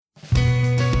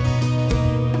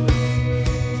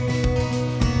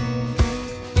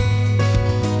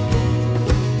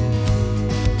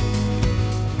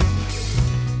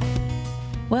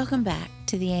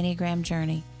to the Enneagram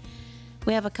journey.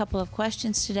 We have a couple of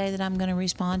questions today that I'm going to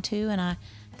respond to, and I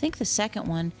think the second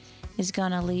one is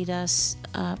going to lead us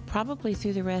probably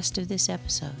through the rest of this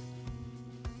episode.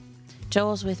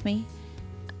 Joel's with me.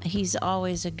 He's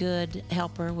always a good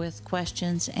helper with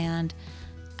questions and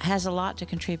has a lot to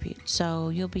contribute, so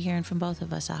you'll be hearing from both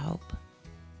of us, I hope.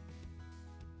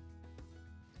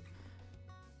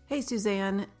 Hey,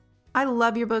 Suzanne. I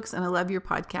love your books and I love your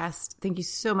podcast. Thank you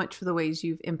so much for the ways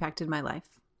you've impacted my life.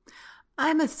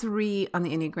 I'm a 3 on the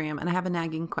Enneagram and I have a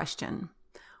nagging question.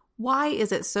 Why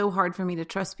is it so hard for me to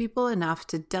trust people enough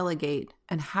to delegate,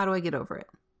 and how do I get over it?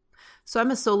 So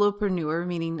I'm a solopreneur,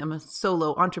 meaning I'm a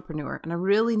solo entrepreneur, and I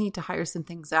really need to hire some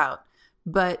things out.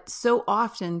 But so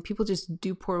often people just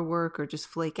do poor work or just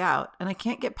flake out, and I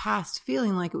can't get past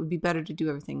feeling like it would be better to do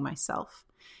everything myself,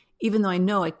 even though I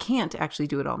know I can't actually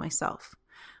do it all myself.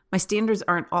 My standards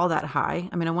aren't all that high.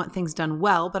 I mean, I want things done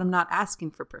well, but I'm not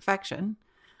asking for perfection.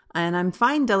 And I'm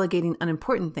fine delegating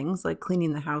unimportant things like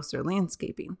cleaning the house or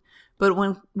landscaping. But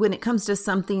when it comes to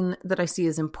something that I see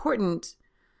as important,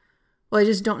 well, I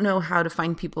just don't know how to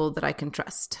find people that I can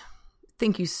trust.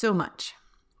 Thank you so much.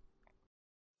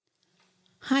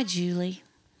 Hi, Julie.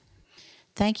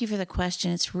 Thank you for the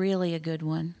question. It's really a good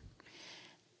one.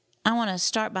 I want to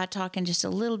start by talking just a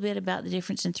little bit about the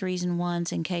difference in 3s and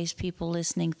 1s in case people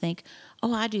listening think,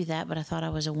 oh, I do that, but I thought I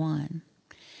was a 1.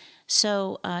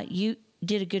 So you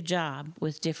did a good job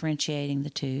with differentiating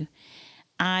the two.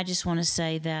 I just want to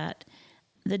say that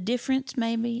the difference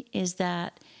maybe is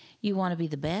that you want to be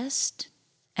the best,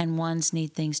 and 1s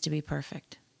need things to be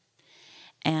perfect.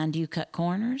 And you cut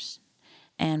corners,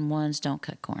 and 1s don't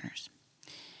cut corners.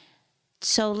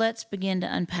 So let's begin to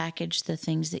unpackage the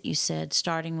things that you said,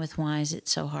 starting with why is it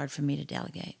so hard for me to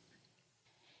delegate.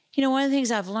 You know, one of the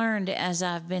things I've learned as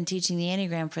I've been teaching the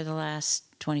Enneagram for the last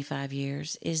 25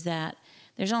 years is that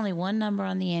there's only one number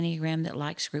on the Enneagram that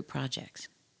likes group projects.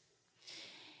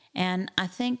 And I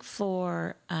think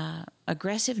for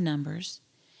aggressive numbers,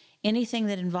 anything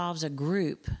that involves a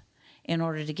group in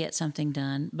order to get something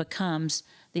done becomes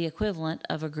the equivalent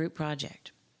of a group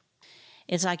project.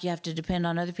 It's like you have to depend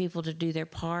on other people to do their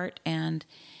part. And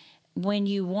when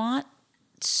you want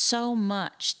so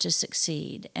much to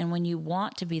succeed, and when you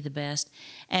want to be the best,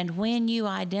 and when you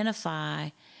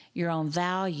identify your own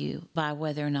value by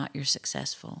whether or not you're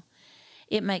successful,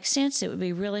 it makes sense it would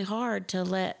be really hard to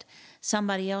let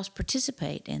somebody else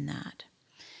participate in that.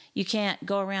 You can't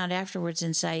go around afterwards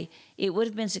and say, it would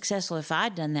have been successful if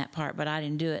I'd done that part, but I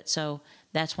didn't do it, so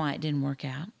that's why it didn't work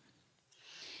out.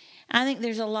 I think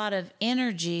there's a lot of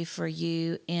energy for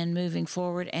you in moving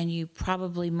forward, and you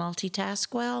probably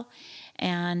multitask well,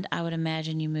 and I would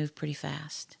imagine you move pretty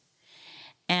fast.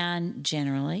 And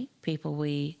generally, people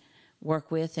we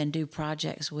work with and do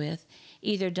projects with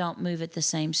either don't move at the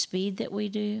same speed that we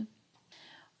do,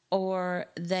 or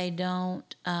they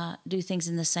don't do things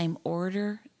in the same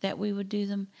order that we would do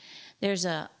them. There's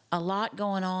a lot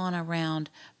going on around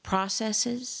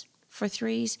processes for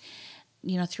 3s.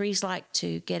 You know, 3s like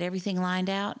to get everything lined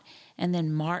out and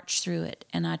then march through it.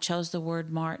 And I chose the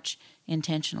word march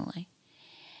intentionally.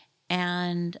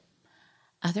 And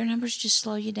other numbers just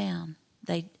slow you down.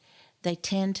 They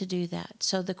tend to do that.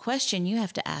 So the question you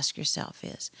have to ask yourself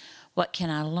is, what can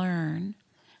I learn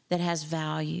that has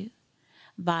value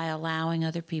by allowing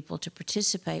other people to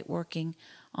participate working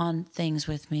on things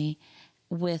with me,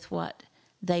 with what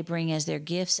they bring as their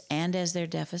gifts and as their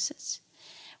deficits,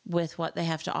 with what they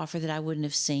have to offer that I wouldn't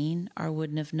have seen or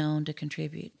wouldn't have known to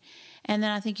contribute. And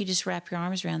then I think you just wrap your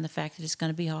arms around the fact that it's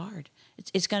going to be hard.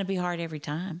 It's going to be hard every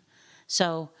time.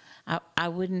 So I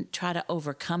wouldn't try to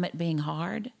overcome it being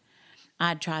hard.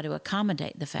 I'd try to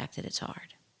accommodate the fact that it's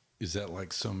hard. Is that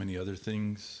like so many other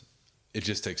things? It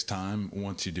just takes time.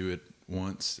 Once you do it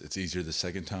once, it's easier the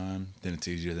second time, then it's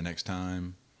easier the next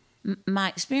time. My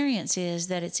experience is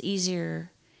that it's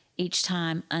easier each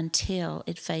time until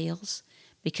it fails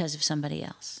because of somebody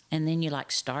else. And then you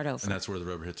like start over. And that's where the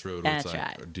rubber hits the road. That's it's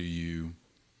like, right. Do you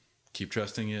keep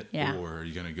trusting it? Yeah. Or are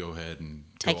you going to go ahead and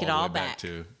take it all back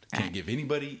to right. Can't give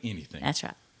anybody anything? That's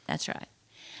right. That's right.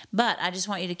 But I just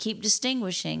want you to keep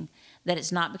distinguishing that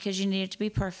it's not because you need it to be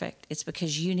perfect. It's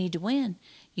because you need to win.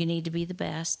 You need to be the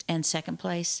best. And second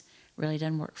place really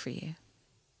doesn't work for you.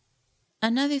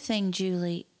 Another thing,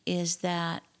 Julie, is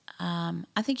that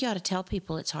I think you ought to tell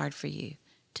people it's hard for you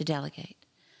to delegate.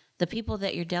 The people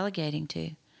that you're delegating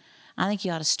to, I think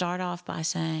you ought to start off by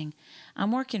saying,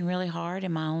 I'm working really hard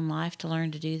in my own life to learn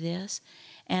to do this,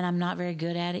 and I'm not very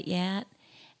good at it yet,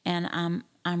 and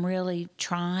I'm really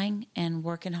trying and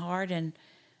working hard, and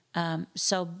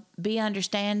so be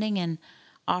understanding and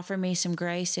offer me some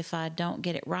grace if I don't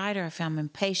get it right or if I'm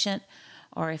impatient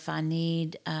or if I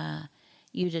need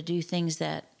you to do things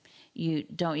that you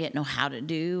don't yet know how to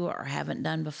do or haven't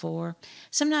done before.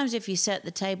 Sometimes if you set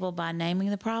the table by naming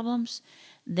the problems,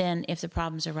 then if the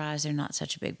problems arise, they're not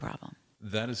such a big problem.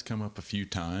 That has come up a few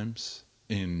times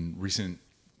in recent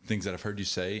things that I've heard you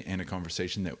say and a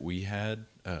conversation that we had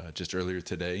just earlier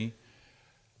today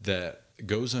that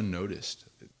goes unnoticed.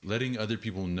 Letting other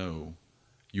people know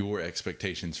your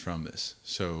expectations from this.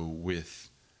 So with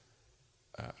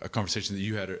a conversation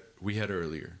that we had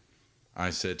earlier, I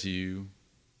said to you,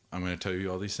 I'm going to tell you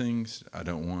all these things. I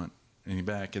don't want any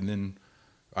back. And then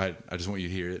I just want you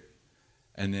to hear it.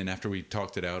 And then after we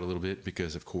talked it out a little bit,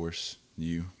 because of course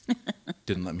you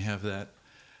didn't let me have that.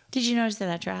 Did you notice that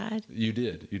I tried? You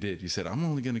did. You said, I'm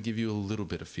only going to give you a little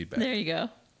bit of feedback. There you go.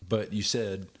 But you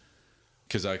said,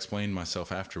 because I explained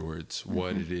myself afterwards,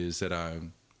 what it is that I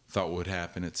thought would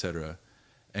happen, etc.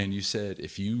 And you said,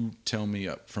 if you tell me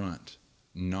up front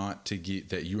not to get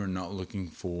that you are not looking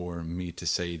for me to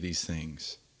say these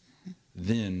things,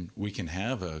 then we can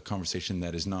have a conversation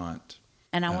that is not.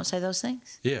 And I won't say those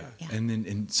things? Yeah.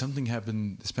 And something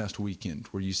happened this past weekend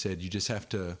where you said you just have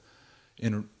to,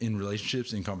 in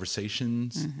relationships, in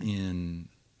conversations, in,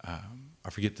 I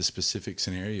forget the specific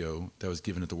scenario that was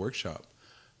given at the workshop,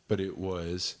 but it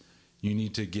was, you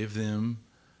need to give them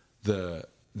the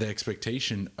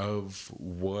expectation of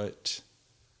what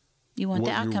you want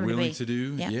the outcome you're willing to to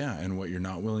do, and what you're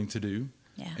not willing to do.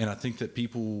 Yeah. And I think that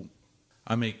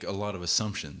I make a lot of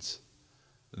assumptions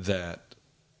that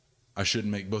I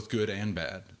shouldn't make, both good and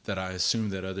bad, that I assume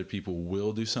that other people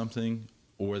will do something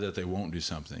or that they won't do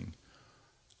something,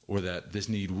 or that this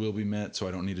need will be met so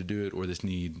I don't need to do it, or this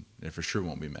need for sure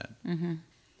won't be met. Mm-hmm.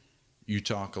 You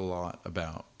talk a lot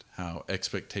about how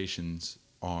expectations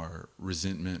are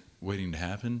resentment waiting to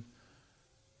happen.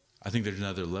 I think there's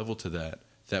another level to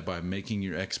that by making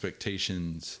your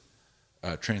expectations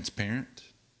transparent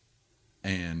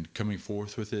and coming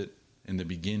forth with it in the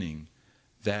beginning,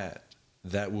 that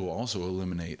will also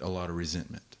eliminate a lot of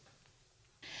resentment.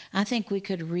 I think we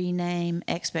could rename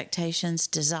expectations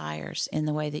desires in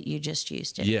the way that you just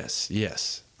used it.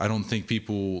 Yes. I don't think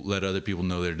people let other people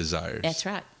know their desires. That's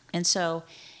right. And so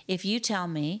if you tell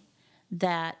me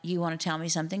that you want to tell me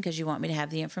something because you want me to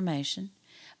have the information,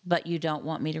 but you don't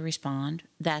want me to respond,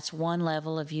 that's one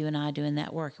level of you and I doing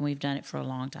that work, and we've done it for a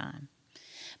long time.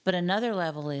 But another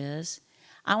level is,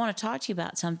 I want to talk to you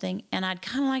about something, and I'd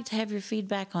kind of like to have your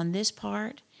feedback on this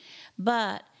part,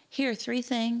 but here are 3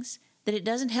 things that it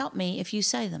doesn't help me if you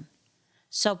say them.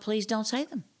 So please don't say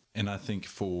them. And I think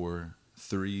for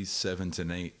 3s, 7s,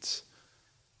 and 8s,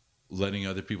 letting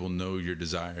other people know your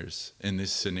desires in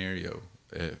this scenario,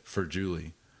 for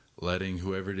Julie, letting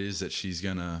whoever it is that she's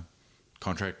going to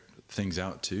contract things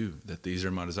out to, that these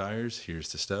are my desires,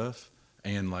 here's the stuff,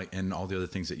 and all the other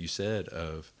things that you said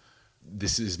of,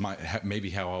 this is maybe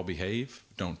how I'll behave,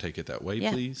 don't take it that way,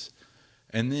 please.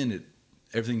 And then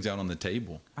everything's out on the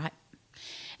table. Right.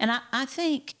 And I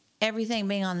think everything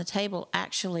being on the table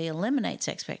actually eliminates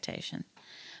expectation,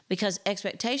 because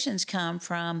expectations come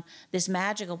from this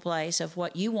magical place of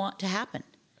what you want to happen.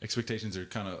 Expectations are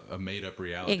kind of a made-up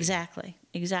reality.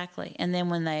 Exactly. And then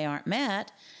when they aren't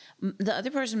met, the other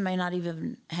person may not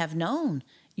even have known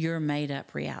your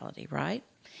made-up reality, right?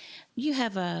 You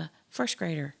have a first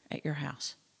grader at your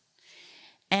house,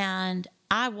 and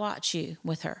I watch you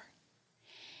with her,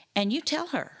 and you tell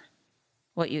her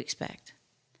what you expect,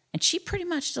 and she pretty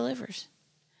much delivers.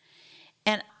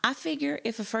 And I figure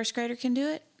if a first grader can do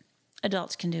it,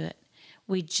 adults can do it.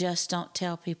 We just don't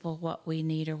tell people what we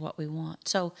need or what we want.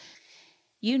 So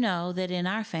you know that in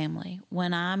our family,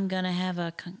 when I'm going to have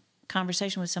a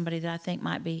conversation with somebody that I think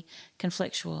might be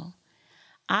conflictual,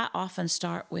 I often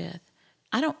start with,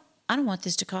 I don't want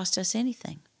this to cost us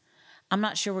anything. I'm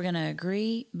not sure we're going to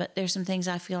agree, but there's some things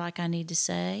I feel like I need to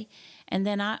say. And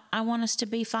then I want us to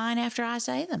be fine after I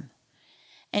say them.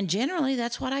 And generally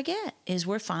that's what I get, is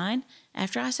we're fine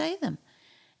after I say them.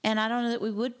 And I don't know that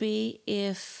we would be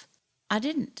if I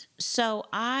didn't. So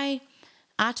I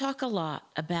talk a lot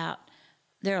about,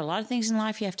 there are a lot of things in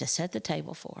life you have to set the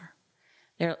table for.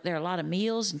 There are a lot of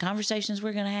meals and conversations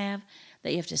we're going to have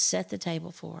that you have to set the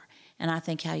table for. And I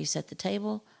think how you set the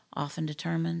table often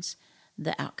determines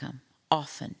the outcome.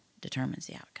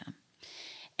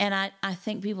 And I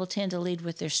think people tend to lead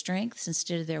with their strengths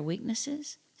instead of their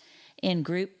weaknesses in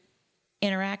group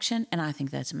interaction, and I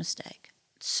think that's a mistake.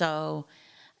 So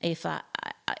if I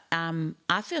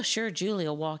feel sure Julie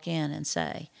will walk in and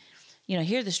say,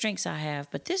 here are the strengths I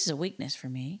have, but this is a weakness for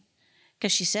me,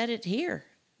 because she said it here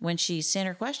when she sent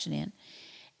her question in.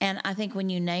 And I think when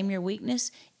you name your weakness,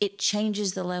 it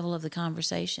changes the level of the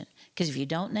conversation. Because if you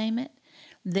don't name it,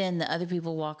 then the other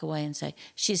people walk away and say,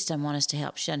 she just doesn't want us to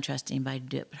help. She doesn't trust anybody to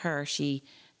do it but her. She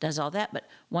does all that. But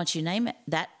once you name it,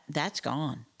 that's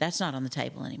gone. That's not on the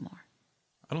table anymore.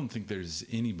 I don't think there's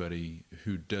anybody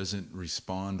who doesn't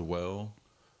respond well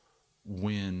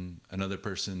when another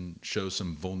person shows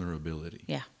some vulnerability.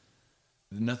 Yeah.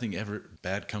 Nothing ever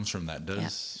bad comes from that,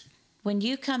 does? Yeah. When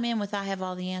you come in with, I have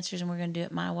all the answers and we're going to do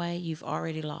it my way, you've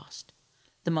already lost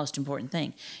the most important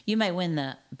thing. You may win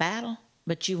the battle,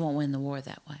 but you won't win the war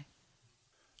that way.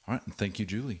 All right. Thank you,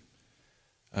 Julie.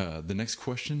 The next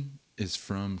question is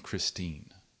from Christine.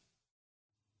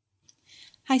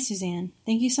 Hi, Suzanne.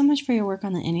 Thank you so much for your work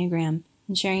on the Enneagram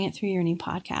and sharing it through your new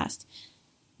podcast.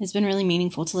 It's been really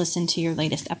meaningful to listen to your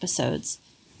latest episodes.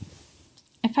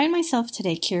 I find myself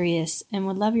today curious and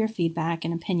would love your feedback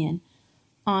and opinion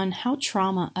on how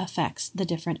trauma affects the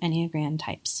different Enneagram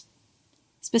types.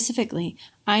 Specifically,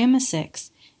 I am a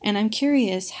 6, and I'm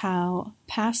curious how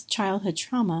past childhood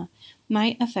trauma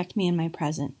might affect me in my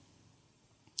present.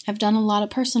 I've done a lot of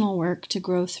personal work to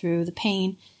grow through the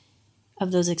pain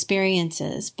of those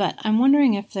experiences, but I'm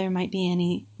wondering if there might be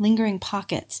any lingering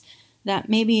pockets that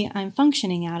maybe I'm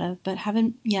functioning out of but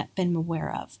haven't yet been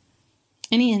aware of.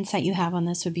 Any insight you have on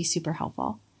this would be super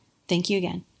helpful. Thank you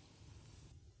again.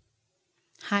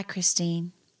 Hi,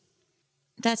 Christine.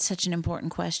 That's such an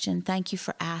important question. Thank you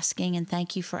for asking, and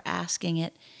thank you for asking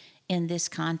it in this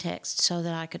context so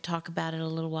that I could talk about it a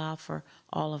little while for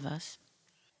all of us.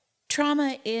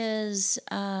 Trauma is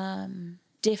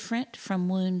different from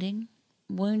wounding.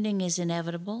 Wounding is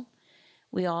inevitable.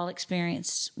 We all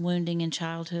experience wounding in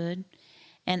childhood.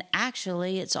 And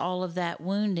actually, it's all of that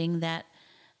wounding that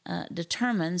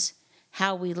determines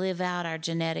how we live out our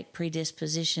genetic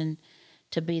predisposition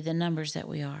to be the numbers that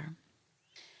we are.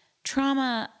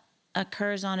 Trauma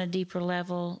occurs on a deeper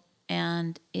level,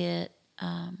 and it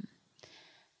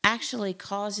actually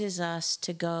causes us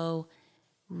to go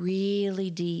really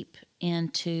deep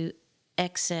into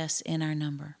excess in our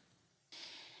number.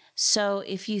 So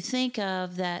if you think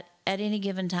of that at any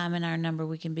given time in our number,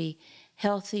 we can be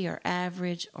healthy or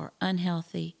average or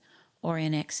unhealthy or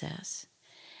in excess.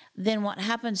 Then what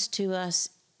happens to us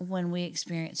when we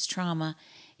experience trauma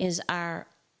is our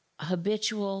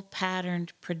habitual,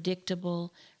 patterned,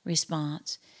 predictable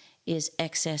response is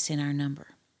excess in our number.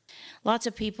 Lots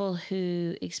of people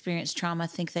who experience trauma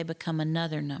think they become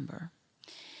another number.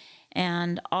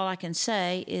 And all I can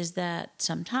say is that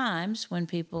sometimes when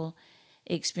people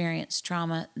experience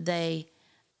trauma, they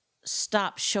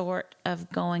stop short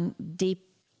of going deep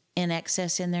in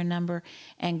excess in their number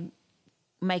and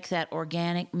make that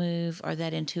organic move or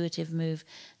that intuitive move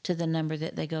to the number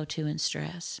that they go to in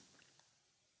stress.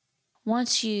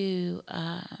 Once you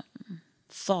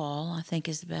fall, I think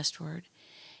is the best word,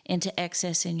 into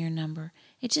excess in your number,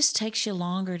 it just takes you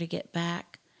longer to get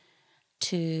back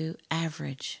to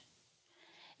average.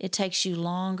 It takes you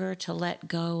longer to let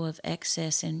go of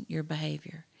excess in your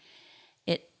behavior.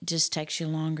 It just takes you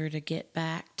longer to get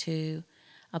back to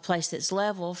a place that's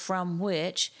level from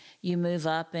which you move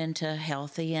up into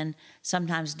healthy and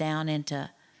sometimes down into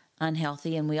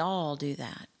unhealthy, and we all do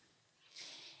that.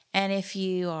 And if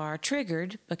you are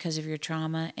triggered because of your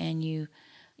trauma and you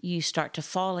start to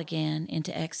fall again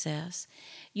into excess,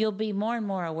 you'll be more and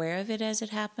more aware of it as it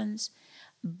happens,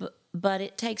 but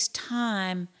it takes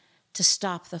time to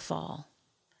stop the fall.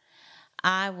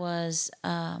 I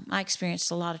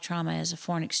experienced a lot of trauma as a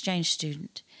foreign exchange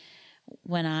student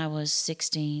when I was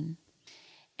 16,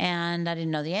 and I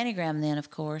didn't know the Enneagram then, of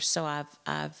course, so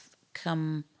I've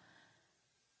come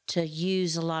to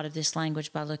use a lot of this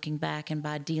language by looking back and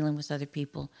by dealing with other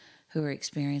people who are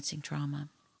experiencing trauma.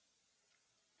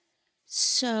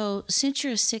 So since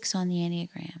you're a 6 on the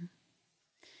Enneagram,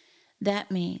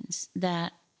 that means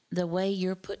that the way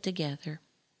you're put together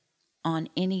on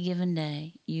any given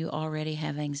day, you already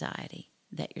have anxiety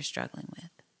that you're struggling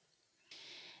with.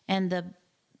 And the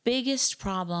biggest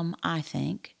problem, I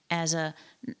think, I'm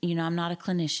not a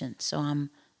clinician, so I'm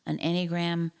an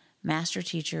Enneagram master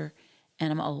teacher,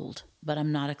 and I'm old, but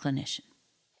I'm not a clinician.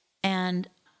 And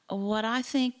what I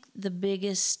think the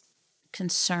biggest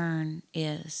concern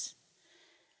is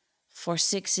for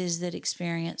 6s that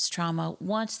experience trauma,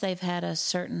 once they've had a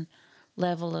certain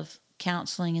level of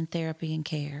counseling and therapy and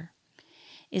care,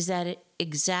 is that it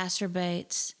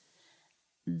exacerbates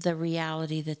the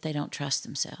reality that they don't trust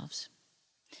themselves.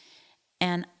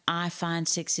 And I find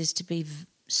 6s to be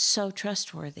so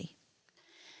trustworthy.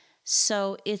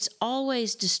 So it's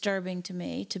always disturbing to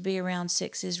me to be around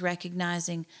 6s,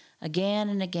 recognizing again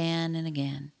and again and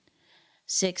again,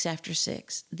 6 after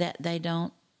 6, that they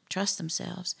don't trust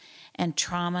themselves. And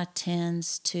trauma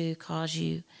tends to cause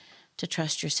you to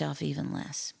trust yourself even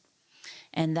less.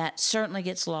 And that certainly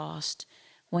gets lost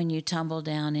when you tumble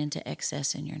down into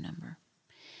excess in your number.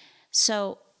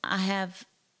 So I have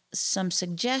some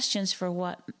suggestions for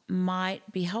what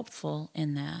might be helpful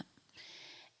in that.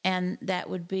 And that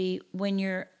would be, when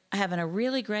you're having a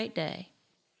really great day,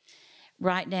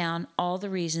 write down all the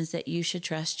reasons that you should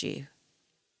trust you.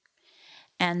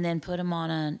 And then put them on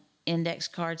an index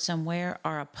card somewhere,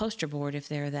 or a poster board if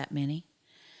there are that many,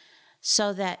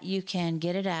 so that you can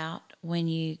get it out when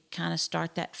you kind of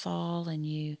start that fall and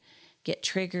you get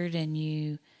triggered and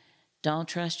you don't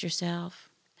trust yourself.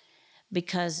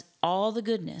 Because all the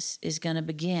goodness is going to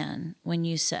begin when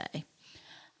you say,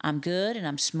 I'm good and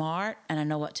I'm smart and I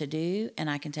know what to do and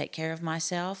I can take care of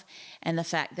myself. And the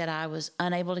fact that I was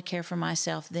unable to care for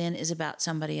myself then is about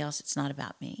somebody else. It's not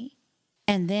about me.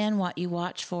 And then what you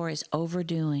watch for is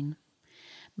overdoing,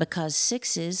 because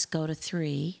 6s go to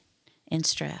 3 in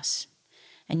stress.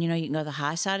 And you can go the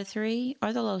high side of 3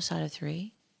 or the low side of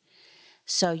 3.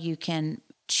 So you can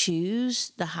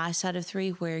choose the high side of 3,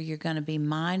 where you're going to be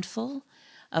mindful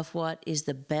of what is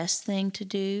the best thing to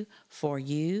do for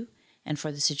you and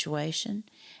for the situation.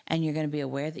 And you're going to be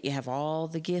aware that you have all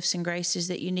the gifts and graces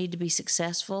that you need to be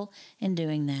successful in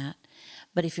doing that.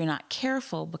 But if you're not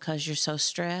careful, because you're so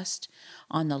stressed,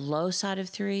 on the low side of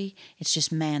 3, it's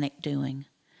just manic doing.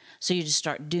 So you just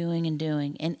start doing and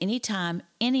doing. And anytime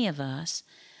any of us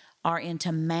are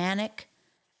into manic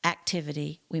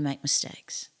activity, we make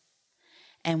mistakes.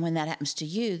 And when that happens to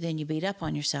you, then you beat up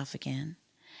on yourself again.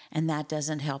 And that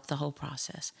doesn't help the whole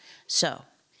process. So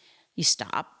you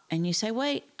stop and you say,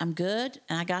 wait, I'm good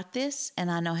and I got this and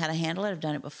I know how to handle it. I've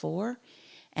done it before.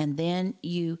 And then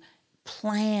you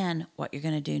plan what you're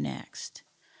going to do next.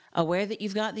 Aware that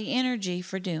you've got the energy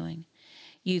for doing.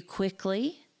 You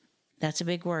quickly, that's a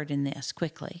big word in this,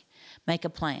 quickly, make a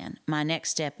plan. My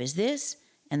next step is this,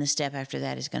 and the step after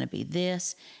that is going to be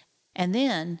this. And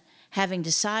then, having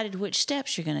decided which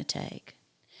steps you're going to take,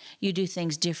 you do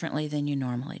things differently than you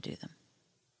normally do them.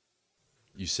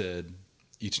 You said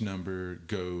each number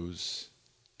goes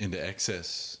into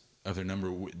excess of their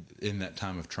number in that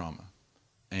time of trauma.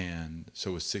 And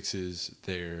so with 6s,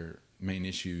 their main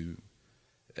issue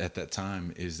at that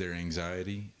time is their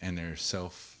anxiety and their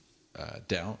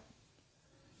self-doubt.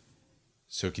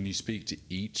 So can you speak to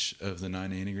each of the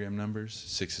 9 Enneagram numbers,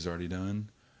 6 is already done,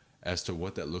 as to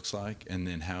what that looks like, and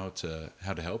then how to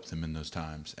help them in those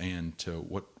times, and to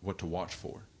what to watch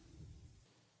for?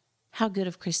 How good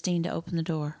of Christine to open the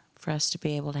door for us to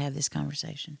be able to have this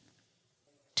conversation.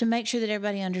 To make sure that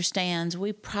everybody understands,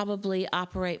 we probably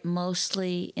operate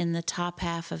mostly in the top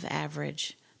half of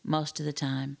average most of the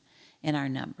time in our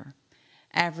number.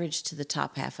 Average to the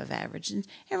top half of average. And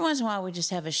every once in a while we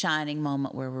just have a shining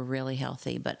moment where we're really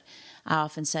healthy. But I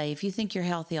often say, if you think you're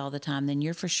healthy all the time, then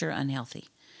you're for sure unhealthy.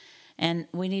 And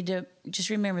we need to just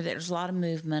remember that there's a lot of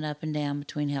movement up and down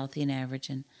between healthy and average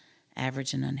and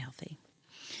unhealthy.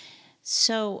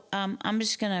 So I'm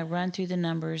just going to run through the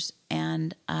numbers,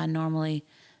 and I normally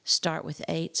start with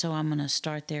 8, so I'm going to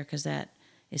start there because that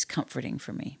is comforting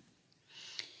for me.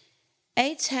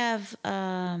 8s have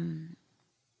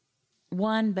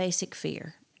one basic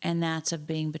fear, and that's of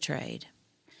being betrayed.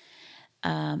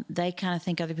 They kind of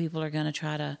think other people are going to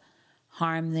try to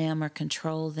harm them or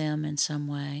control them in some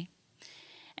way.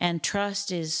 And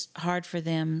trust is hard for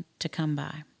them to come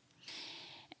by.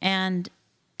 And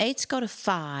 8s go to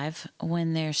 5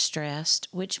 when they're stressed,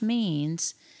 which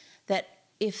means that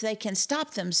if they can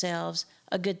stop themselves,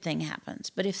 a good thing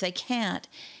happens. But if they can't,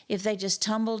 if they just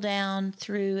tumble down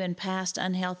through and past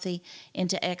unhealthy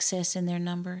into excess in their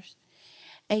numbers,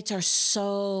 8s are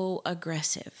so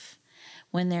aggressive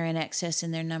when they're in excess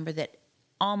in their number that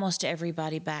almost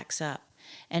everybody backs up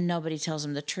and nobody tells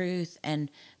them the truth, and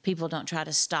people don't try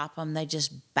to stop them. They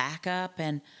just back up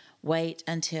and wait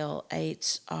until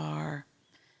 8s are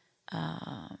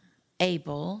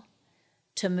able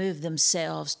to move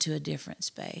themselves to a different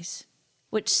space,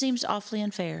 which seems awfully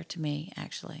unfair to me,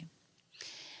 actually.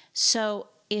 So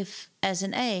if, as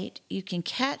an 8, you can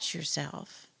catch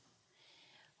yourself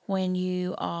when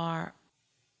you are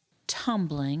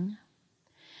tumbling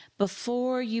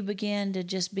before you begin to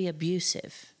just be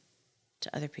abusive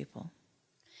to other people,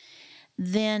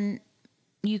 then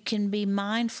you can be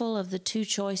mindful of the 2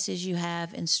 choices you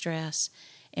have in stress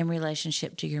in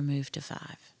relationship to your move to 5.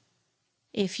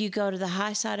 If you go to the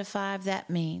high side of 5, that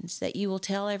means that you will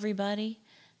tell everybody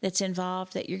that's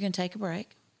involved that you're going to take a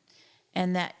break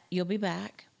and that you'll be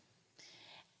back.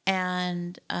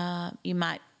 And you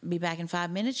might be back in 5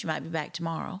 minutes, you might be back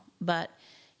tomorrow, but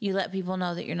you let people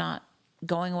know that you're not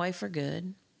going away for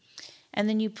good. And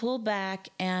then you pull back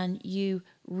and you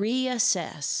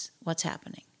reassess what's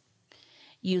happening.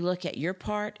 You look at your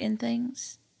part in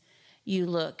things. You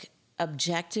look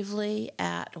objectively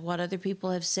at what other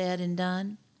people have said and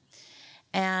done.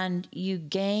 And you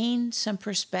gain some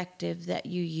perspective that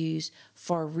you use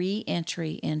for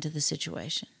re-entry into the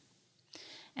situation.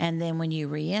 And then when you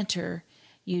re-enter,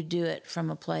 you do it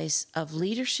from a place of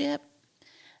leadership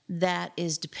that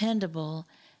is dependable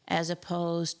as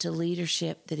opposed to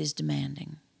leadership that is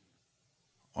demanding.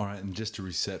 All right, and just to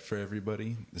reset for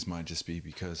everybody, this might just be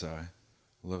because I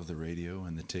love the radio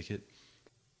and the ticket.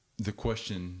 The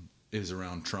question is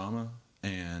around trauma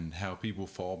and how people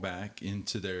fall back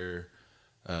into their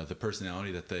the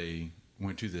personality that they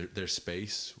went to, their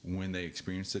space when they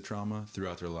experienced the trauma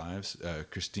throughout their lives.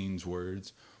 Christine's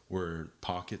words were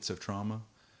pockets of trauma,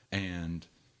 and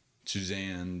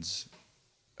Suzanne's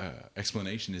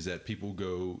explanation is that people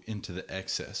go into the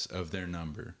excess of their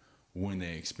number when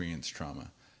they experience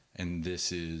trauma. And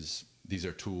these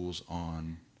are tools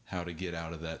on how to get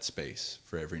out of that space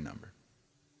for every number.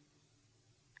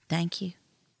 Thank you.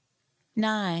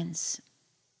 9s.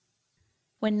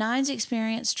 When 9s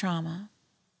experience trauma,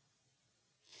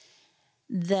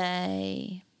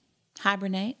 they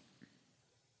hibernate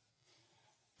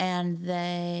and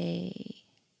they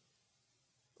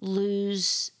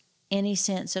lose any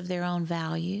sense of their own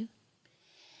value.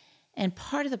 And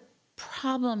part of the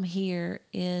problem here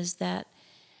is that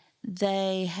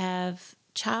they have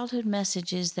childhood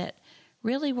messages that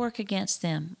really work against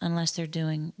them unless they're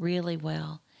doing really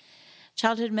well.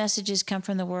 Childhood messages come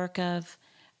from the work of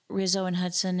Rizzo and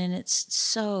Hudson, and it's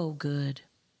so good.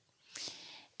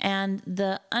 And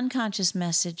the unconscious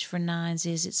message for 9s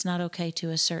is it's not okay to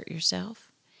assert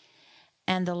yourself.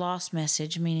 And the lost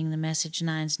message, meaning the message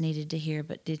 9s needed to hear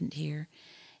but didn't hear,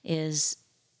 is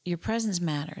your presence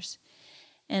matters.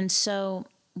 And so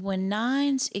when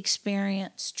 9s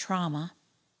experience trauma,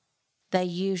 they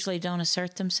usually don't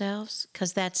assert themselves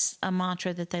because that's a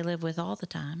mantra that they live with all the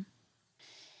time.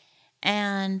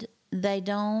 And they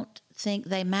don't think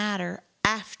they matter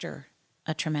after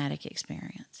a traumatic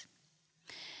experience.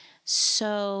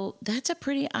 So that's a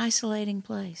pretty isolating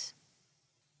place.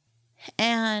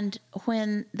 And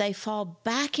when they fall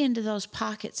back into those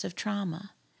pockets of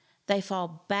trauma, they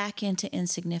fall back into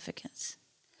insignificance.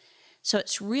 So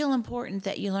it's real important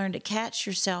that you learn to catch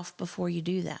yourself before you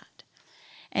do that.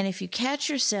 And if you catch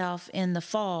yourself in the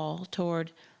fall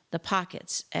toward the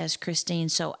pockets, as Christine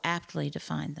so aptly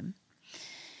defined them,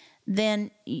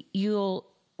 then you'll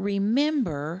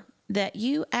remember that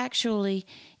you actually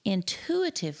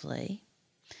intuitively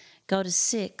go to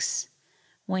 6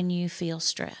 when you feel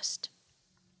stressed.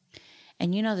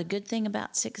 And you know the good thing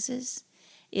about 6s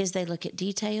is they look at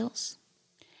details,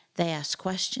 they ask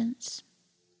questions,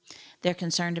 they're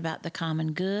concerned about the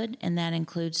common good, and that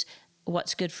includes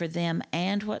what's good for them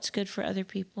and what's good for other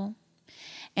people.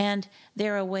 And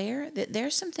they're aware that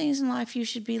there's some things in life you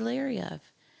should be leery of,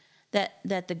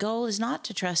 that the goal is not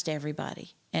to trust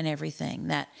everybody and everything,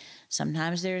 that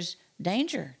sometimes there's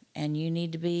danger and you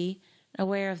need to be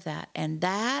aware of that. And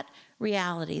that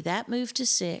reality, that move to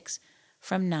 6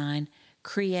 from 9,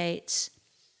 creates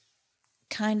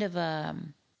kind of a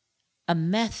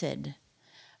method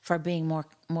for being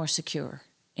more secure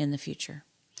in the future.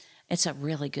 It's a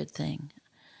really good thing.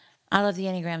 I love the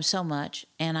Enneagram so much,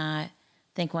 and I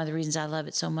think one of the reasons I love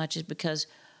it so much is because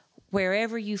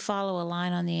wherever you follow a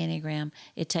line on the Enneagram,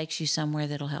 it takes you somewhere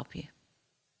that'll help you.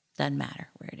 Doesn't matter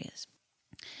where it is.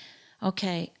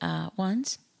 Okay,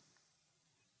 1s.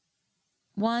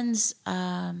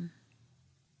 1s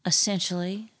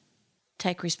essentially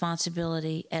take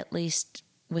responsibility, at least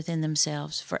within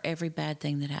themselves, for every bad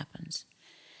thing that happens.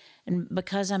 And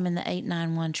because I'm in the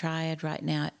 8-9-1 triad right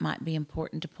now, it might be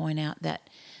important to point out that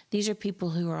these are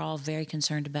people who are all very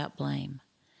concerned about blame.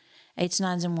 8s,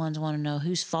 9s, and 1s want to know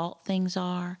whose fault things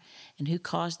are and who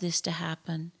caused this to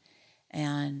happen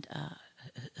and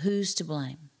who's to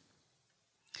blame.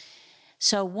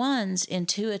 So 1s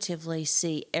intuitively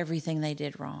see everything they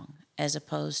did wrong as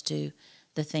opposed to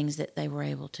the things that they were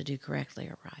able to do correctly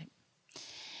or right.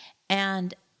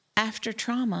 And after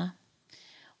trauma,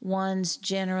 1s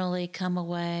generally come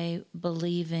away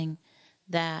believing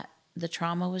that the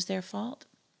trauma was their fault.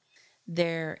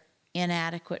 Their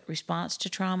inadequate response to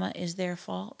trauma is their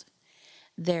fault.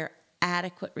 Their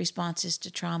adequate responses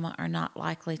to trauma are not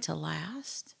likely to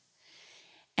last.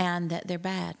 And that they're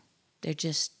bad. They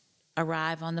just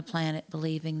arrive on the planet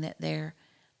believing that they're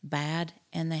bad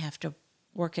and they have to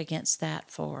work against that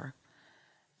for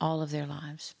all of their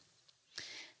lives.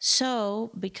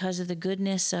 So, because of the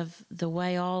goodness of the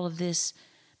way all of this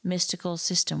mystical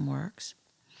system works,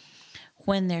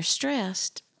 when they're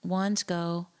stressed, 1s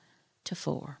go to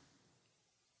 4.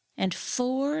 And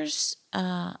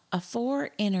a 4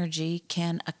 energy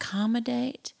can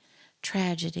accommodate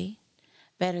tragedy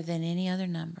better than any other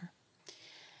number.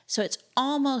 So it's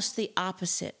almost the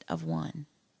opposite of 1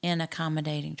 in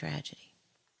accommodating tragedy.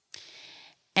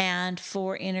 And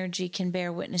 4 energy can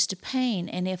bear witness to pain.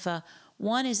 And if a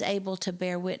 1 is able to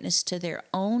bear witness to their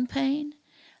own pain,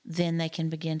 then they can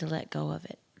begin to let go of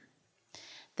it.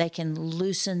 They can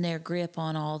loosen their grip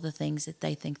on all the things that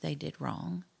they think they did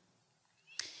wrong.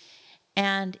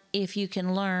 And if you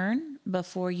can learn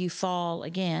before you fall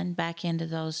again back into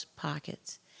those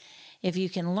pockets, if you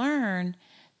can learn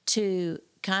to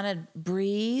kind of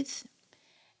breathe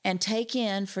and take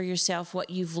in for yourself what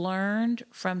you've learned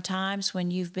from times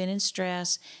when you've been in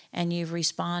stress and you've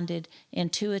responded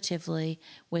intuitively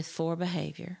with 4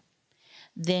 behavior,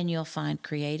 then you'll find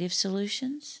creative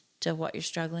solutions to what you're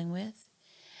struggling with.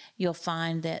 You'll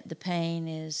find that the pain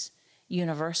is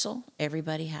universal.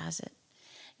 Everybody has it.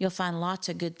 You'll find lots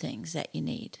of good things that you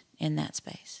need in that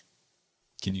space.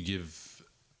 Can you give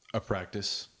a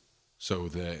practice? So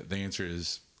the answer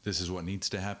is, this is what needs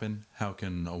to happen. How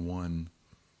can a 1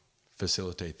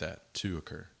 facilitate that to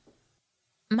occur?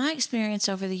 My experience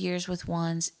over the years with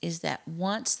 1s is that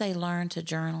once they learn to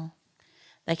journal,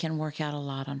 they can work out a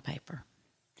lot on paper.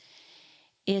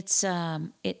 I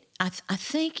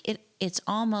think it's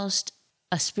almost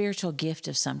a spiritual gift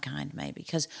of some kind, maybe,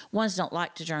 because 1s don't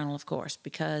like to journal, of course,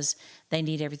 because they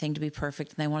need everything to be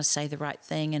perfect and they want to say the right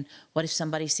thing. And what if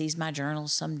somebody sees my journal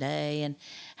someday? And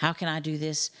how can I do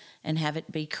this and have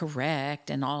it be correct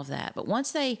and all of that? But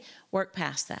once they work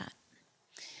past that,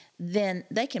 then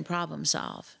they can problem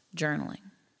solve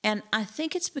journaling. And I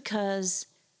think it's because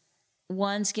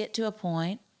 1s get to a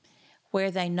point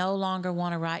where they no longer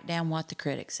want to write down what the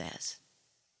critic says.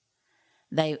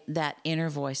 That inner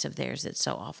voice of theirs that's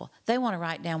so awful. They want to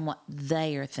write down what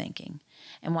they are thinking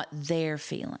and what they're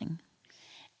feeling.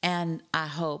 And I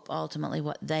hope ultimately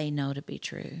what they know to be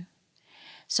true.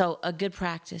 So a good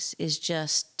practice is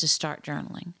just to start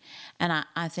journaling. And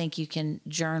I think you can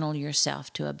journal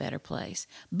yourself to a better place.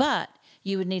 But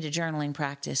you would need a journaling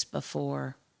practice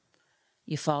before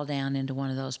you fall down into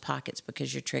one of those pockets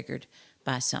because you're triggered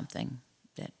by something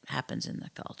that happens in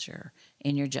the culture,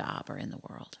 in your job, or in the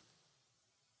world.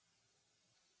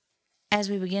 As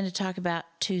we begin to talk about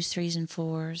 2s, 3s, and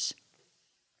 4s,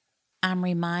 I'm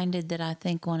reminded that I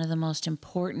think one of the most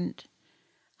important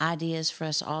ideas for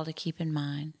us all to keep in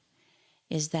mind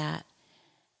is that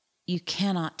you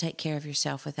cannot take care of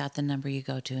yourself without the number you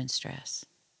go to in stress.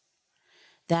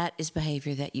 That is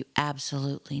behavior that you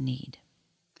absolutely need.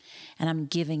 And I'm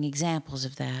giving examples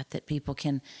of that people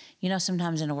can,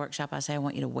 sometimes in a workshop I say, I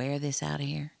want you to wear this out of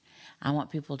here. I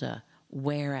want people to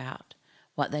wear out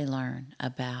what they learn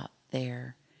about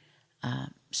their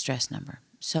stress number.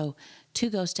 So 2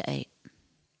 goes to 8.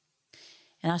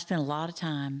 And I've spent a lot of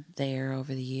time there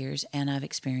over the years, and I've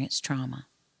experienced trauma.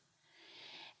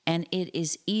 And it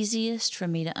is easiest for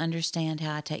me to understand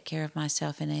how I take care of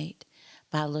myself in 8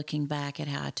 by looking back at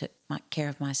how I took care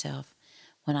of myself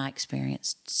when I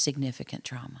experienced significant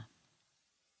trauma.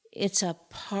 It's a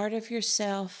part of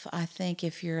yourself, I think,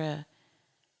 if you're a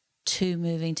 2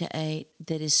 moving to 8,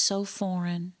 that is so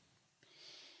foreign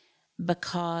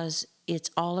because it's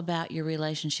all about your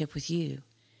relationship with you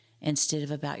instead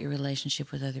of about your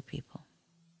relationship with other people.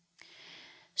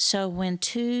 So when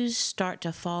 2s start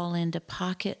to fall into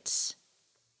pockets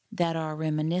that are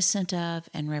reminiscent of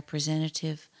and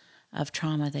representative of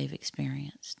trauma they've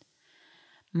experienced,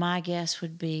 my guess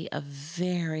would be a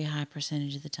very high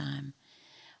percentage of the time,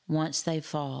 once they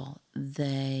fall,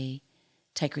 they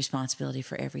take responsibility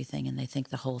for everything and they think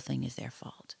the whole thing is their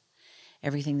fault.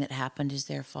 Everything that happened is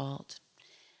their fault.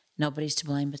 Nobody's to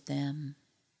blame but them.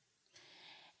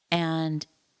 And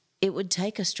it would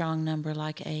take a strong number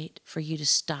like 8 for you to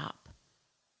stop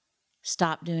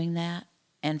doing that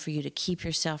and for you to keep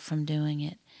yourself from doing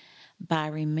it by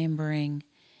remembering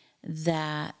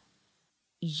that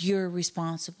you're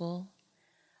responsible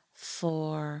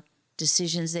for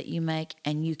decisions that you make,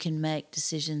 and you can make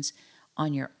decisions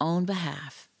on your own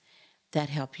behalf that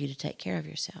help you to take care of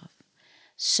yourself.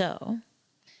 So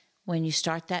when you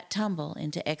start that tumble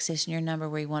into excess in your number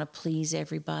where you want to please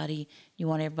everybody, you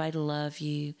want everybody to love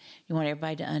you, you want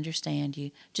everybody to understand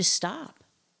you, just stop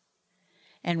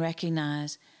and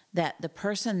recognize that the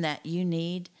person that you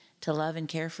need to love and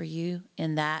care for you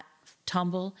in that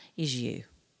tumble is you.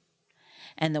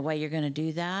 And the way you're going to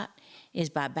do that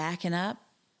is by backing up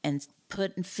and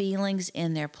putting feelings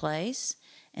in their place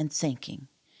and thinking.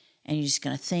 And you're just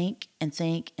going to think and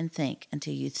think and think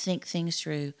until you think things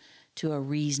through to a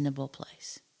reasonable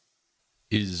place.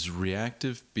 Is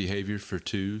reactive behavior for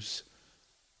 2s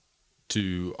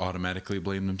to automatically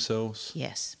blame themselves?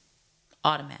 Yes,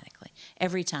 automatically,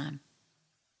 every time.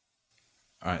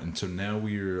 All right, and so now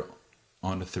we're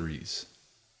on to threes.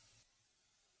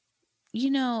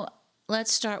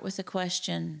 Let's start with the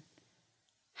question,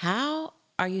 how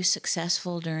are you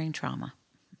successful during trauma?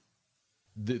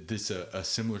 This a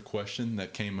similar question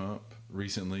that came up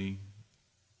recently,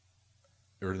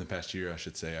 or in the past year, I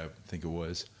should say, I think it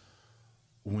was,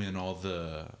 when all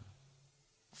the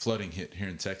flooding hit here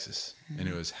in Texas. And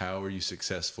it was, how are you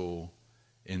successful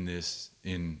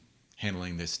in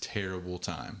handling this terrible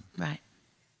time? Right.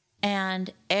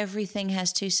 And everything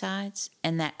has two sides,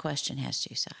 and that question has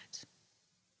two sides.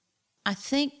 I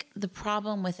think the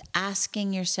problem with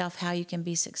asking yourself how you can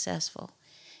be successful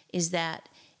is that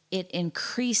it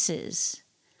increases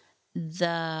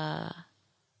the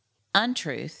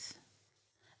untruth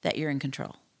that you're in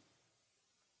control.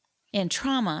 In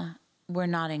trauma, we're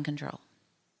not in control.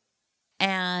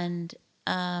 And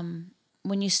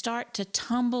when you start to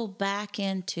tumble back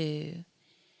into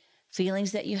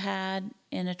feelings that you had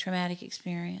in a traumatic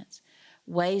experience,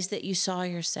 ways that you saw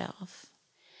yourself,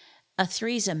 a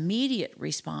three's immediate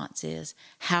response is,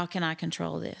 how can I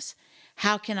control this?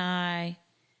 How can I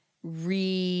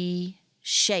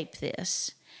reshape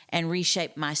this and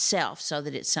reshape myself so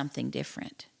that it's something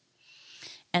different?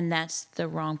 And that's the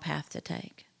wrong path to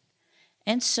take.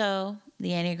 And so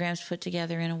the Enneagram's put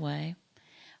together in a way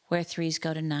where threes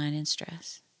go to 9 in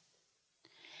stress.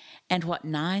 And what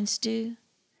 9s do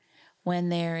when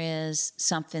there is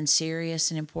something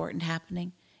serious and important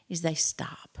happening is they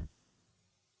stop.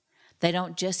 They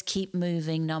don't just keep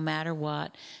moving no matter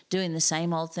what, doing the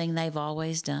same old thing they've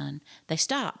always done. They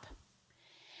stop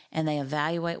and they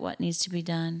evaluate what needs to be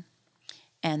done,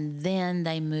 and then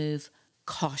they move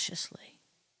cautiously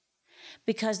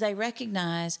because they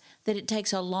recognize that it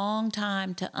takes a long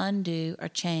time to undo or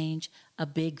change a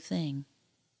big thing.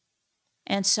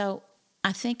 And so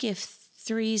I think if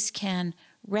threes can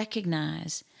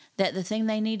recognize that the thing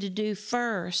they need to do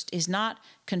first is not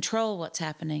control what's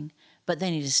happening, but they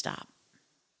need to stop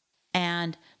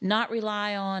and not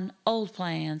rely on old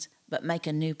plans, but make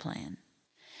a new plan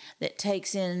that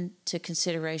takes into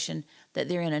consideration that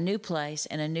they're in a new place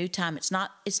and a new time. It's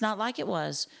not like it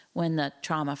was when the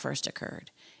trauma first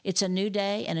occurred. It's a new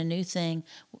day and a new thing,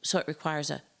 so it requires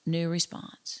a new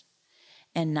response.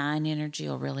 And 9 energy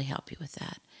will really help you with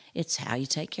that. It's how you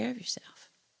take care of yourself.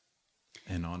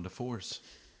 And on to 4s.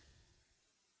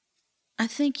 I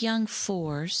think young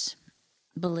 4s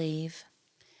believe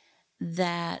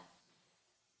that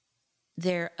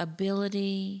their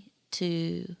ability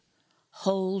to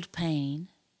hold pain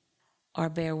or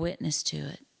bear witness to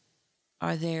it,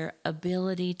 or their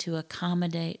ability to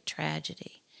accommodate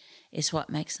tragedy, is what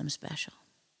makes them special.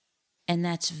 And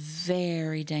that's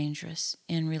very dangerous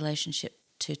in relationship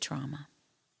to trauma,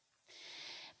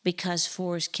 because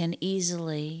 4s can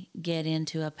easily get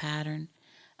into a pattern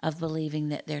of believing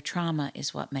that their trauma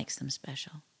is what makes them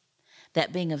special,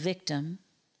 that being a victim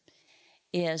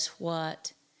is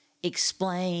what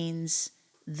explains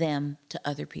them to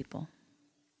other people.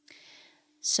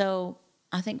 So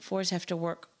I think 4s have to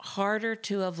work harder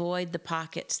to avoid the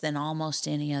pockets than almost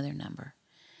any other number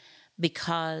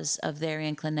because of their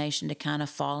inclination to kind of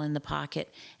fall in the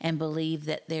pocket and believe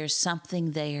that there's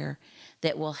something there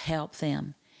that will help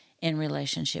them in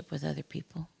relationship with other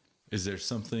people. Is there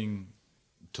something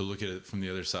to look at it from the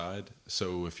other side?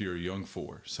 So if you're a young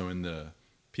 4, so in the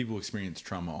people experience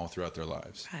trauma all throughout their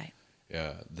lives. Right.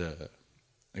 The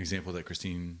example that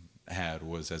Christine had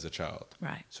was as a child.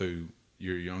 Right. So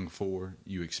you're a young 4,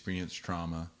 you experience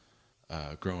trauma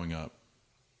growing up.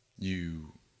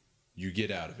 You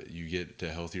get out of it. You get to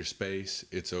a healthier space.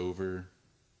 It's over.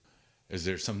 Is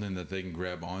there something that they can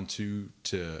grab onto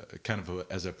to kind of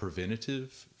as a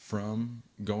preventative from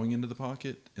going into the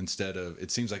pocket instead of,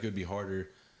 it seems like it would be harder,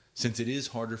 since it is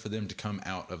harder for them to come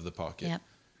out of the pocket. Yep.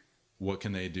 What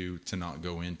can they do to not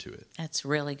go into it? That's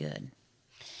really good.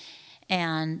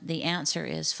 And the answer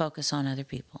is focus on other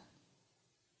people.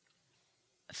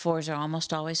 4s are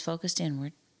almost always focused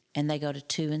inward, and they go to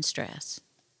 2 in stress.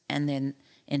 And then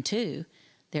in 2,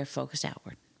 they're focused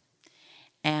outward.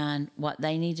 And what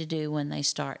they need to do when they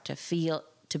start to feel,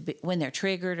 when they're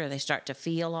triggered or they start to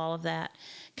feel all of that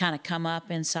kind of come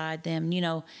up inside them,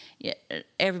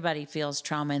 everybody feels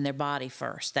trauma in their body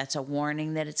first. That's a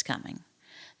warning that it's coming.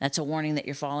 That's a warning that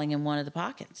you're falling in one of the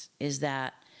pockets, is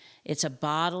that it's a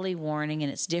bodily warning,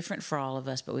 and it's different for all of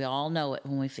us, but we all know it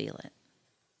when we feel it.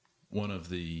 One of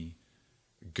the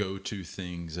go-to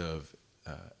things of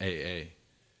AA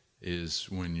is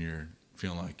when you're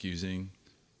feeling like using,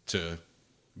 to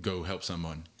go help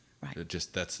someone. Right.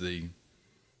 That's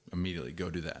immediately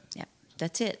go do that. Yep.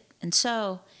 That's it. And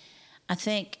so I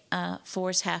think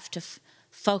fours have to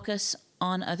focus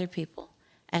on other people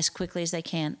as quickly as they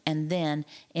can and then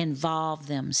involve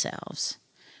themselves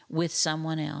with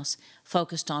someone else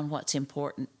focused on what's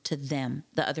important to them,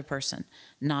 the other person,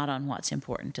 not on what's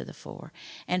important to the four.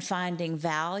 And finding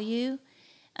value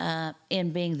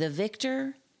in being the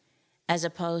victor as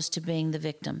opposed to being the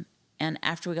victim. And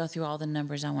after we go through all the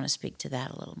numbers, I want to speak to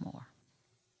that a little more.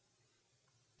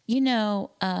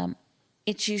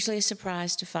 It's usually a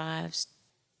surprise to fives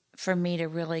for me to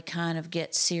really kind of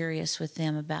get serious with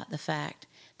them about the fact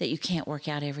that you can't work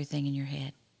out everything in your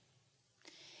head.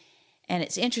 And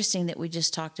it's interesting that we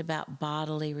just talked about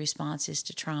bodily responses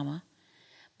to trauma,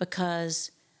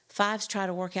 because fives try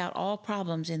to work out all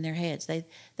problems in their heads. They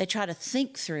try to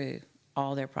think through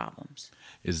all their problems.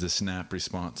 Is the snap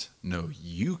response, no,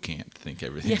 you can't think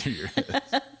everything through your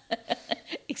head?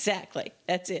 Exactly.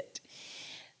 That's it.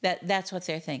 That's what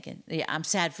they're thinking. Yeah, I'm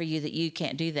sad for you that you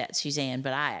can't do that, Suzanne,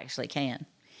 but I actually can.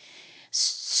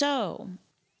 So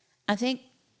I think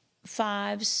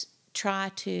fives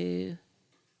try to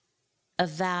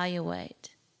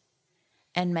evaluate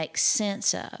and make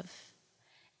sense of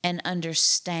and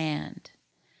understand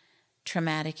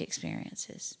traumatic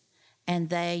experiences. And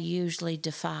they usually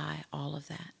defy all of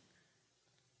that.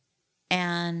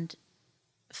 And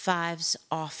fives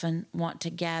often want to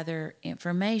gather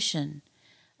information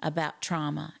about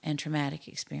trauma and traumatic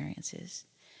experiences,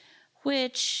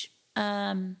 which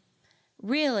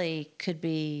really could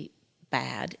be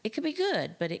bad. It could be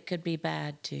good, but it could be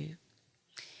bad too.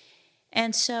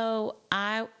 And so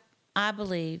I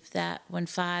believe that when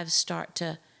fives start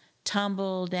to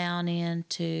tumble down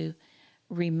into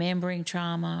remembering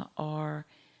trauma, or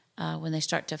when they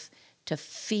start to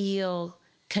feel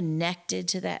connected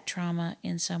to that trauma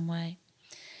in some way,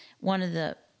 one of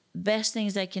the best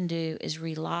things they can do is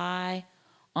rely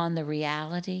on the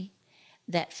reality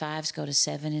that fives go to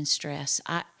 7 in stress.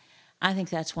 I think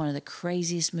that's one of the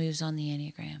craziest moves on the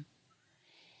Enneagram.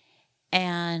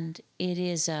 And it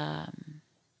is a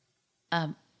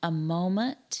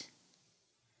moment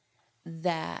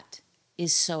that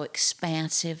is so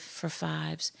expansive for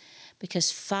fives,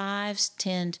 because fives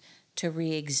tend to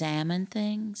re-examine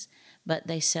things, but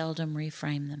they seldom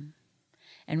reframe them.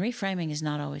 And reframing is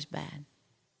not always bad.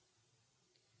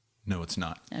 No, it's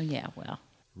not. Oh, yeah, well.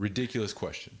 Ridiculous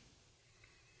question.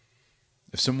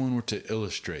 If someone were to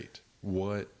illustrate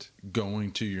what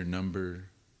going to your number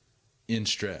in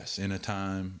stress in a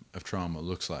time of trauma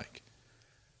looks like,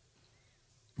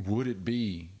 would it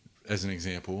be, as an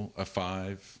example, a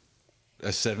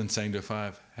 7 saying to a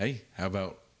 5, hey, how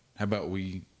about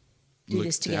we do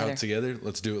this together? Together?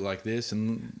 Let's do it like this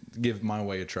and give my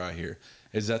way a try here.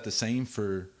 Is that the same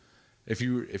for if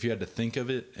you had to think of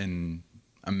it and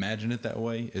imagine it that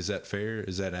way? Is that fair?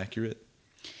 Is that accurate?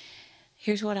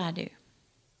 Here's what I do.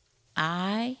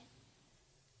 I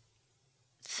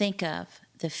think of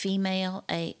the female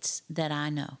 8s that I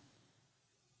know.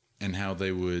 And how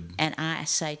they would... And I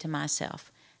say to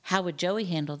myself, how would Joey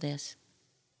handle this?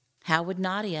 How would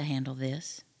Nadia handle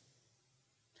this?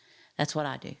 That's what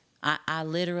I do. I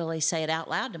literally say it out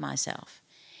loud to myself.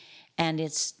 And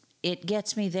it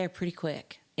gets me there pretty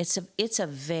quick. It's a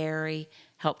very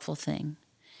helpful thing.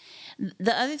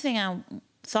 The other thing I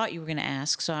thought you were going to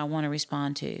ask, so I want to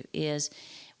respond to, is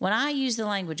when I use the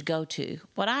language go to,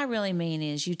 what I really mean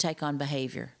is you take on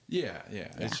behavior. Yeah.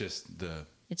 It's just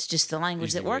the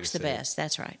language that works the best.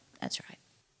 That's right.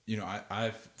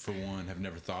 I for one have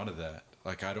never thought of that.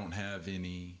 Like, I don't have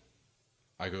any.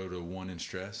 I go to 1 in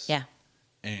stress. Yeah.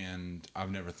 And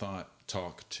I've never thought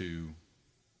talk to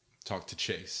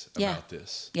Chase about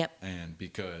this. Yep. And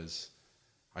because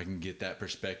I can get that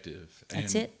perspective.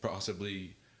 That's and it.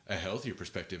 Possibly a healthier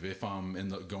perspective if I'm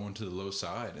going to the low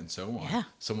side and so on. Yeah.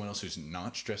 Someone else who's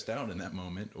not stressed out in that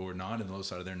moment or not in the low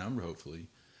side of their number, hopefully,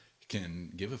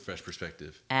 can give a fresh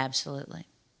perspective. Absolutely.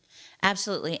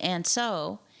 And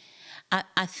so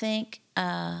I think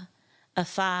a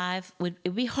 5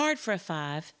 it'd be hard for a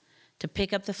 5 to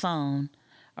pick up the phone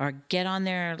or get on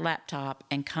their laptop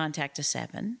and contact a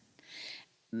 7.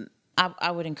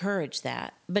 I would encourage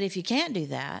that. But if you can't do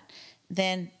that,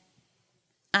 then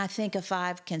I think a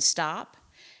 5 can stop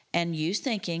and use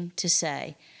thinking to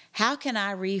say, how can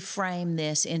I reframe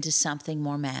this into something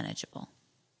more manageable?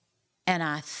 And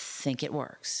I think it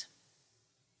works.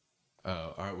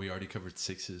 All right, we already covered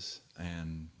 6s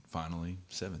and finally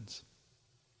 7s.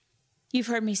 You've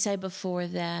heard me say before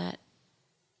that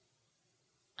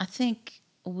I think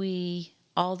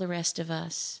all the rest of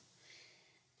us,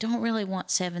 don't really want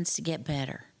 7s to get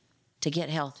better, to get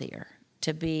healthier,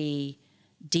 to be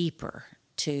deeper,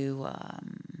 to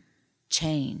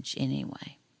change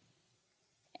anyway.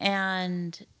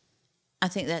 And I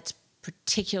think that's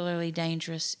particularly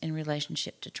dangerous in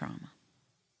relationship to trauma.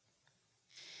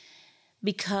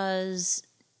 Because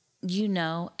you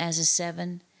know, as a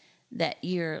 7, that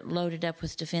you're loaded up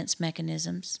with defense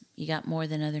mechanisms. You got more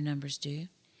than other numbers do.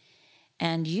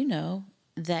 And you know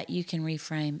that you can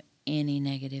reframe any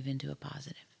negative into a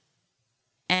positive.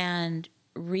 And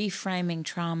reframing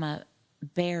trauma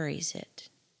buries it,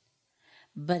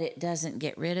 but it doesn't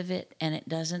get rid of it, and it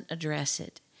doesn't address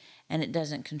it, and it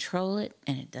doesn't control it,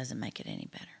 and it doesn't make it any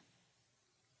better.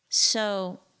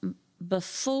 So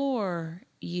before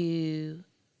you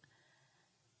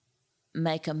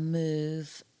make a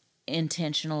move,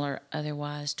 intentional or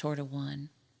otherwise, toward a 1,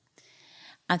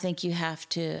 I think you have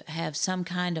to have some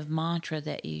kind of mantra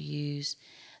that you use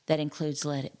that includes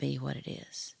let it be what it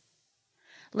is.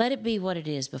 Let it be what it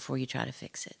is before you try to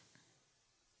fix it.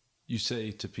 You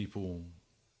say to people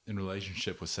in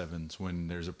relationship with 7s, when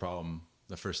there's a problem,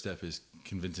 the first step is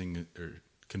convincing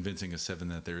a 7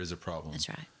 that there is a problem. That's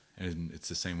right. And it's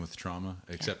the same with trauma,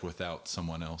 except without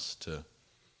someone else to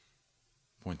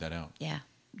point that out. Yeah.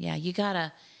 You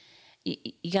gotta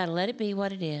let it be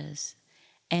what it is,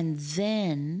 and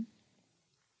then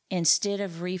instead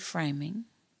of reframing,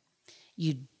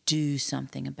 you do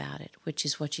something about it, which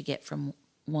is what you get from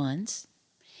 1s,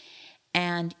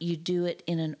 and you do it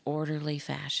in an orderly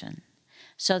fashion.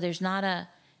 So there's not I'm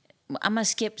gonna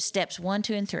skip steps 1,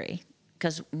 2, and 3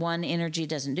 because 1 energy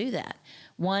doesn't do that.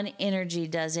 1 energy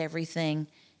does everything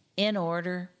in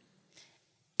order,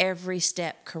 every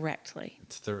step correctly.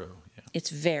 It's thorough, yeah. It's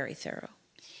very thorough.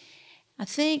 I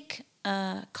think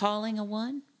calling a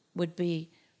 1 would be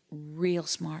real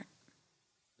smart,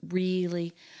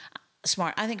 really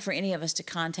smart. I think for any of us to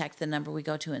contact the number we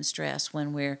go to in stress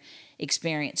when we're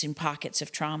experiencing pockets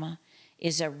of trauma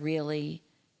is a really,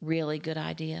 really good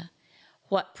idea.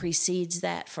 What precedes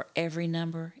that for every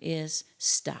number is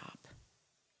stop.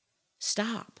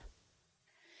 Stop.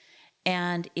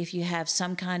 And if you have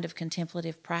some kind of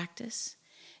contemplative practice,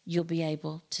 you'll be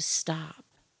able to stop.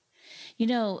 You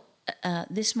know,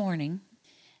 this morning,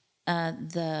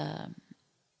 the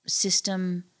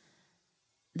system,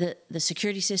 the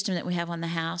security system that we have on the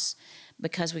house,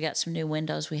 because we got some new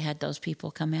windows, we had those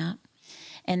people come out.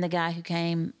 And the guy who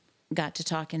came got to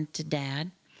talking to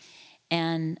Dad.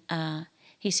 And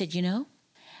he said, you know,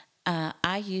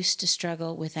 I used to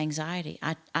struggle with anxiety.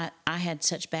 I had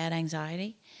such bad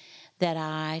anxiety that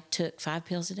I took 5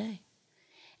 pills a day.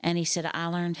 And he said, I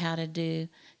learned how to do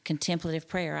contemplative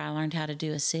prayer. I learned how to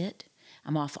do a sit.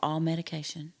 I'm off all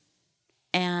medication.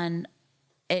 And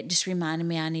it just reminded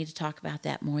me I need to talk about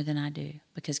that more than I do,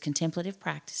 because contemplative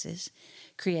practices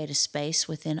create a space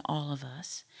within all of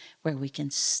us where we can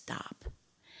stop.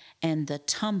 And the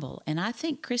tumble, and I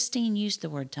think Christine used the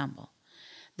word tumble,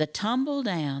 the tumble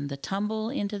down, the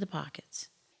tumble into the pockets,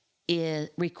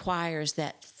 requires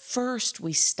that first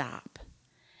we stop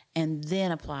and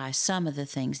then apply some of the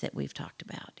things that we've talked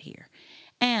about here.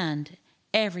 And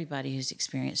everybody who's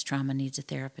experienced trauma needs a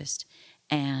therapist,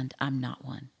 and I'm not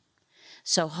one.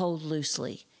 So hold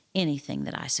loosely anything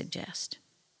that I suggest.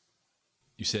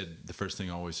 You said the first thing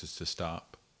always is to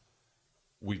stop.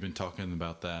 We've been talking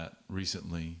about that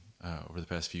recently over the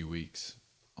past few weeks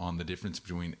on the difference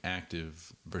between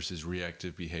active versus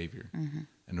reactive behavior. Mm-hmm.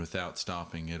 And without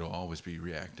stopping, it'll always be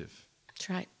reactive. That's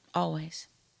right, always.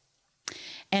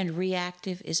 And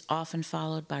reactive is often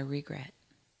followed by regret.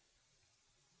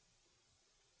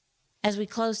 As we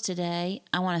close today,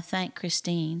 I want to thank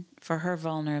Christine for her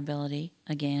vulnerability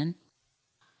again.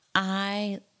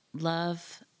 I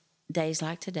love days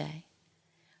like today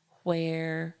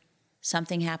where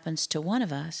something happens to one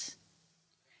of us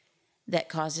that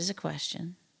causes a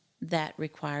question, that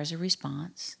requires a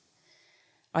response,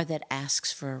 or that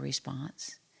asks for a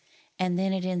response. And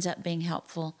then it ends up being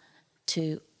helpful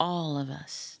to all of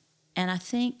us. And I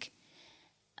think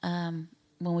when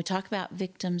we talk about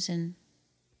victims and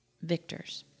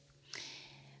victors,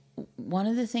 one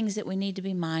of the things that we need to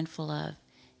be mindful of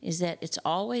is that it's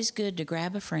always good to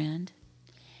grab a friend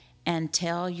and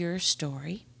tell your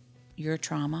story, your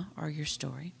trauma or your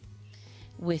story,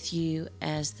 with you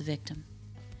as the victim.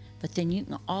 But then you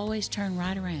can always turn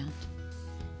right around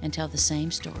and tell the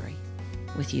same story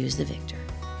with you as the victor.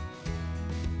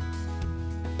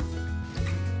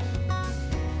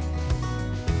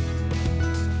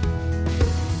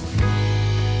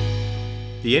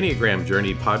 The Enneagram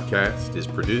Journey podcast is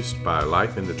produced by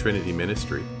Life in the Trinity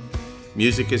Ministry.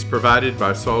 Music is provided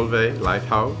by Solveig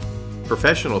Lighthouse.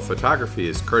 Professional photography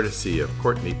is courtesy of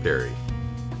Courtney Perry.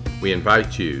 We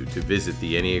invite you to visit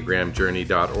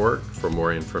theenneagramjourney.org for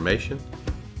more information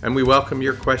and we welcome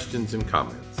your questions and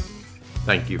comments.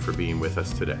 Thank you for being with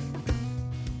us today.